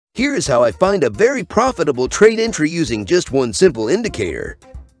Here is how I find a very profitable trade entry using just one simple indicator.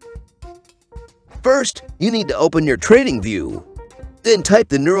 First, you need to open your trading view. Then type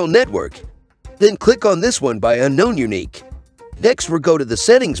the neural network. Then click on this one by unknown unique. Next, we'll go to the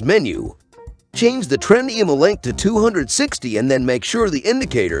settings menu. Change the trend EMA length to 260 and then make sure the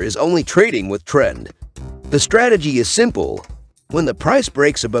indicator is only trading with trend. The strategy is simple. When the price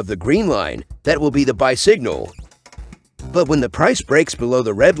breaks above the green line, that will be the buy signal. But when the price breaks below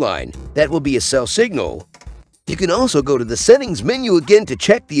the red line, that will be a sell signal. You can also go to the settings menu again to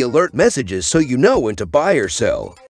check the alert messages so you know when to buy or sell.